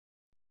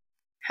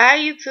Hi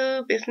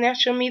YouTube, it's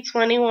Natural Me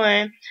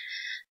 21.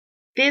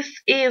 This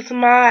is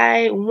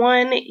my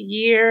 1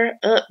 year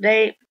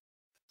update.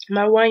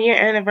 My 1 year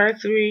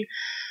anniversary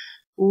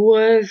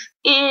was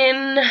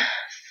in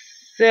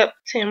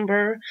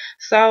September.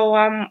 So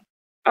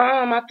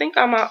I think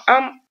I'm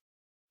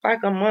like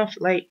a month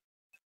late.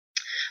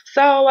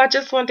 So I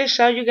just wanted to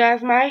show you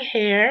guys my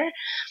hair.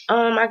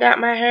 I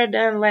got my hair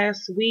done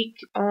last week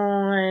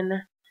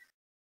on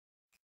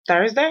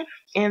Thursday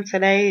and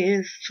today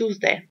is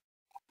Tuesday.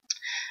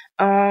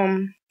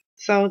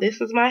 So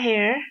this is my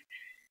hair.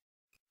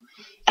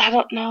 I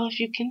don't know if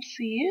you can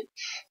see it.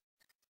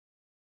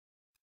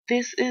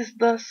 This is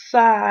the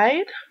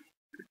side.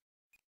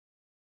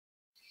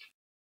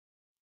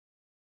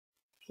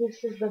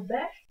 This is the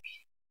back.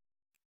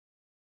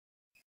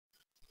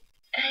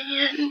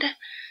 And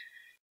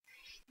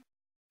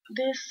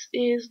this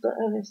is the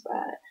other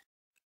side.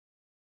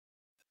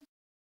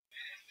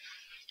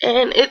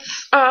 And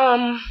it's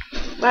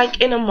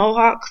like in a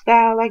mohawk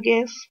style, I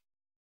guess.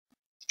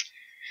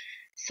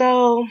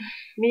 So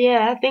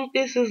yeah, I think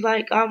this is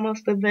like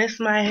almost the best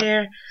my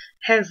hair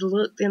has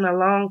looked in a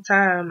long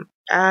time.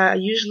 I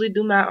usually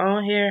do my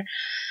own hair,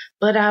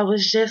 but I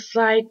was just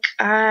like,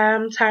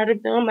 I'm tired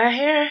of doing my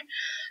hair.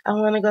 I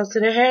want to go to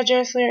the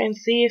hairdresser and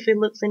see if it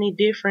looks any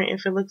different,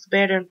 if it looks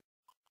better.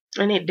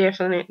 And it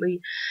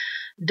definitely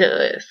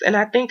does. And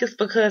I think it's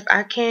because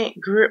I can't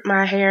grip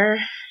my hair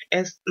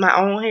as my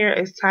own hair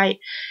as tight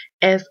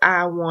as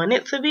I want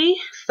it to be.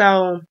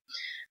 So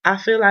I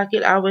feel like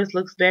it always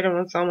looks better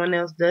when someone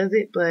else does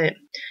it, but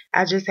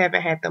I just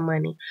haven't had the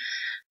money.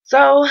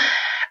 So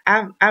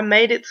I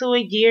made it to a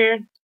year.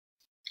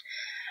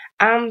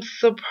 I'm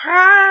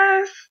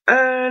surprised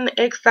and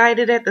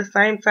excited at the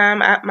same time.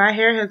 My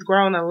hair has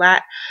grown a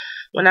lot.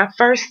 When I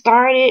first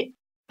started,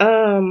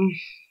 I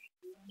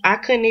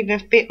couldn't even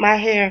fit my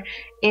hair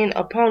in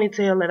a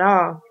ponytail at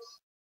all.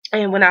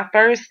 And when I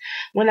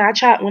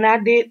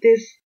did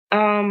this,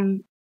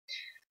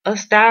 a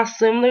style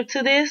similar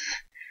to this,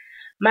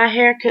 my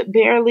hair could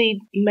barely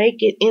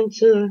make it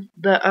into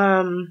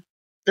the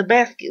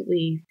basket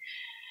weave.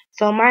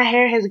 So my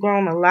hair has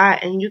grown a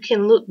lot, and you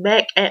can look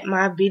back at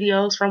my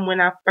videos from when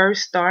I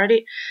first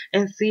started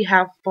and see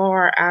how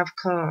far I've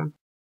come.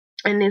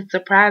 And it's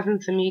surprising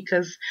to me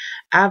because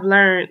I've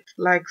learned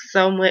like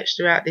so much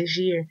throughout this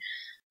year.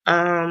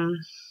 Um,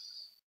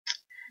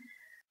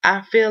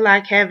 I feel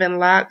like having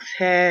locks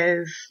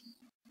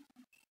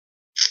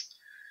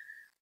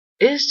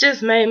it's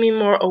just made me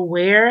more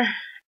aware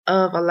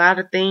of a lot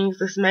of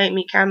things. It's made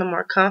me kind of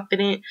more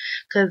confident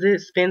because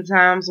it's been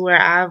times where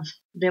I've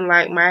been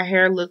like, my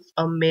hair looks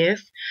a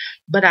mess,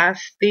 but I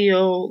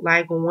still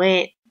like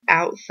went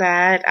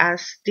outside. I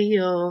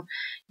still,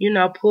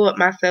 pulled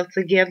myself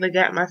together,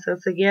 got myself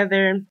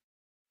together,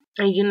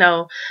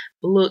 and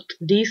looked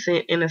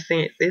decent in a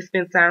sense. It's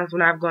been times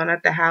when I've gone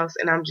out the house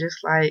and I'm just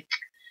like,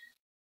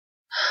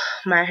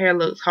 my hair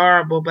looks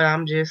horrible, but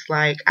I'm just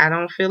like, I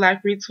don't feel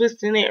like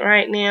retwisting it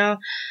right now,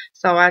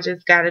 so I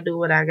just gotta do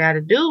what I gotta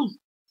do.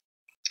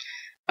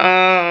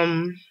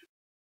 Um,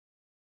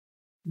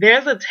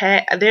 there's a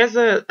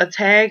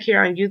tag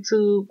here on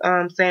YouTube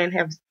saying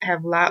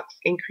have locks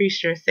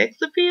increased your sex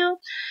appeal?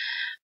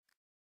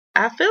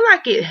 I feel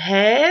like it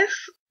has,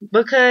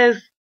 because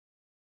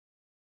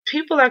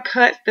people are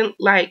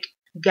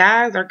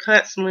guys are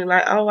constantly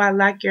like, oh, I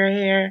like your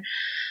hair,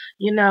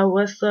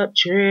 what's up,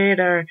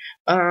 Dread, or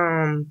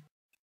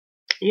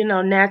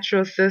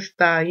natural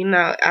sister,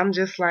 I'm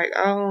just like,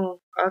 oh,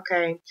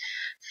 okay.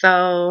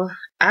 So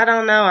I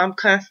don't know. I'm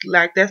constantly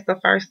like, that's the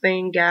first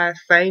thing guys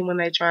say when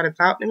they try to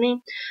talk to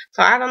me.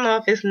 So I don't know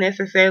if it's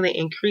necessarily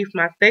increased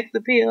my sex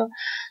appeal,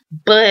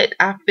 but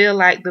I feel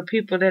like the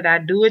people that I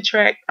do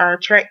attract are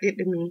attracted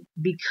to me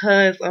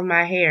because of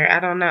my hair. I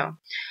don't know.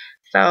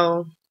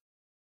 So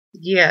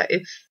yeah,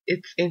 it's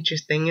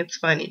interesting. It's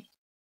funny.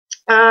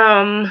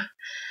 Um,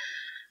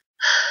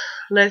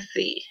 let's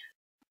see.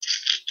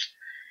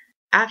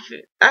 I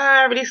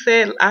already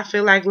said I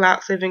feel like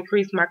locks have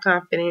increased my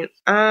confidence.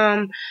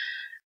 I'm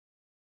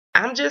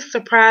just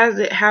surprised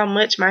at how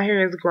much my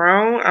hair has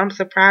grown. I'm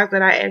surprised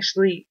that I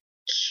actually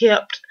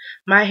kept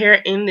my hair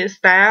in this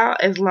style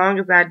as long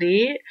as I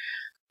did,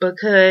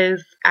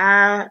 because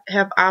I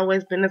have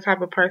always been the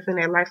type of person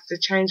that likes to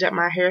change up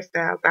my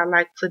hairstyles. I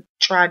like to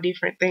try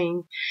different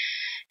things.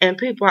 And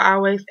people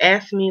always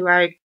ask me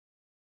like,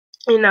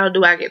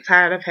 do I get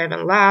tired of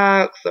having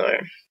locks,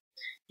 or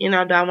do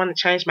I want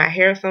to change my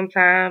hair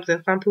sometimes?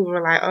 And some people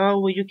are like, oh,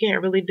 well, you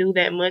can't really do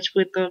that much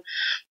with them.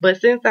 But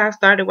since I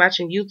started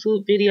watching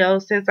YouTube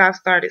videos, since I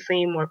started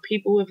seeing more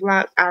people with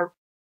locks,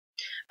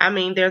 I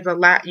mean, there's a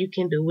lot you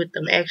can do with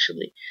them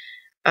actually.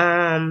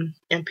 And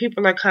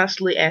people are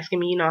constantly asking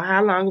me,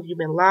 how long have you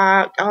been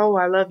locked? Oh,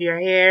 I love your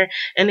hair.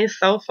 And it's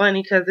so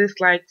funny because it's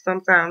like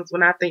sometimes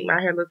when I think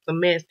my hair looks a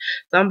mess,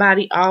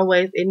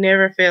 it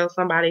never fails.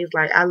 Somebody's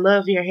like, I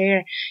love your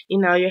hair.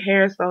 Your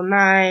hair is so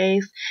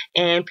nice.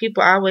 And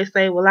people always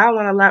say, well, I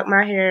want to lock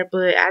my hair,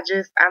 but I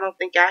don't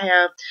think I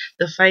have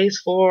the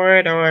face for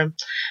it, or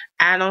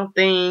I don't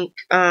think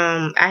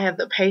I have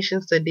the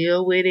patience to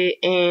deal with it.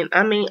 And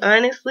I mean,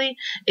 honestly,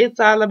 it's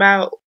all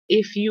about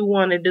if you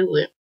want to do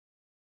it.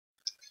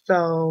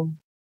 So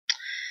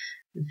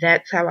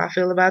that's how I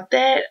feel about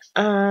that.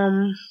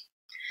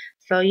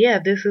 So yeah,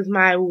 this is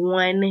my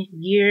 1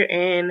 year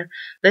and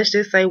let's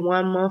just say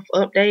 1 month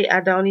update.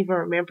 I don't even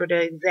remember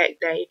the exact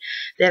day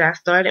that I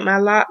started my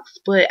locks,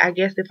 but I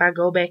guess if I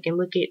go back and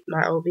look at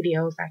my old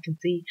videos, I can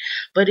see.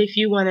 But if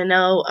you want to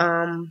know,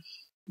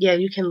 yeah,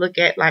 you can look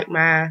at like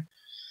my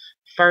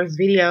first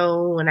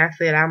video when I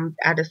said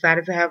I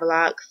decided to have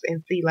locks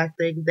and see like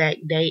the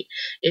exact date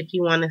if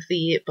you want to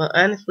see it. But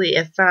honestly,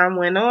 as time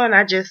went on,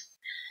 I just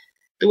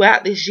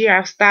throughout this year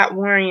I've stopped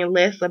worrying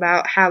less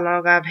about how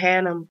long I've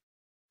had them,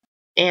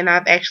 and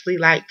I've actually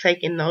like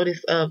taken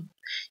notice of,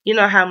 you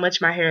know, how much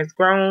my hair has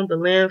grown, the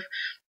length,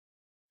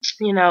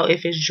 you know,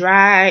 if it's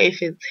dry,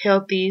 if it's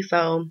healthy.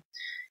 So,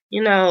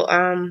 you know,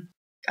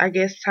 I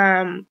guess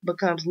time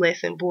becomes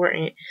less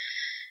important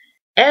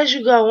as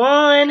you go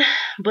on.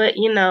 But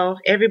you know,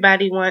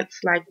 everybody wants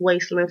like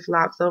waist length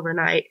locks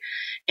overnight,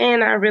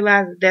 and I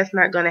realize that that's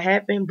not going to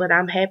happen, but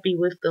I'm happy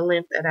with the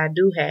length that I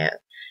do have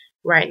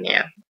right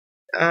now.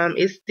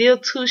 It's still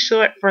too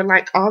short for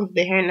like all of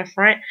the hair in the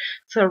front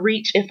to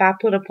reach if I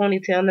put a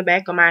ponytail in the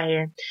back of my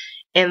hair,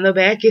 and the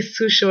back is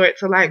too short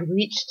to like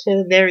reach to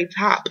the very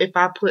top if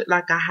I put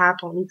like a high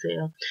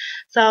ponytail.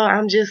 So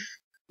I'm just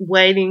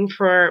waiting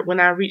for when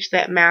I reach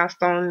that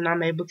milestone and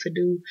I'm able to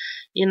do,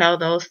 you know,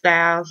 those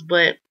styles.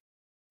 But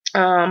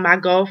my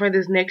goal for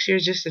this next year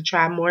is just to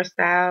try more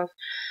styles.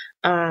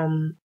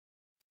 Um,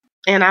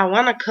 and I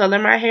want to color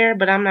my hair,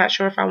 but I'm not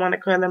sure if I want to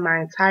color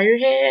my entire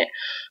head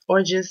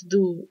or just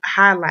do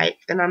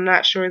highlights. And I'm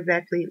not sure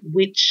exactly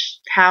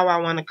how I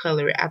want to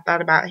color it. I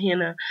thought about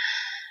henna,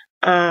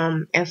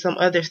 and some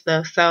other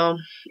stuff. So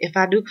if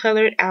I do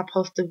color it, I'll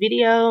post a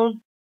video.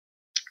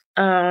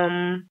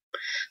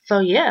 So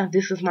yeah,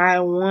 this is my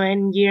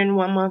 1 year and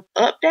 1 month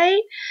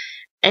update.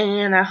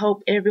 And I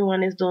hope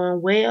everyone is doing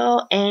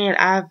well. And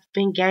I've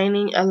been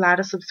gaining a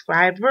lot of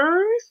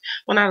subscribers.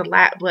 Well, not a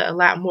lot, but a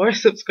lot more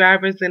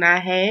subscribers than I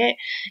had.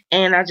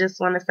 And I just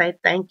want to say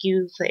thank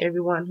you to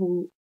everyone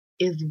who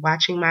is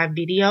watching my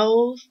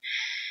videos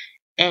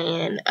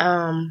and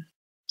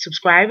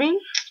subscribing.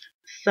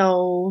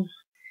 So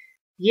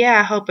yeah,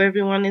 I hope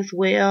everyone is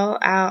well.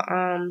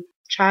 I'll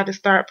try to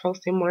start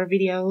posting more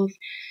videos.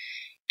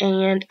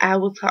 And I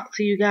will talk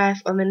to you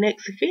guys on the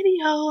next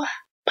video.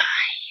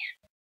 Bye.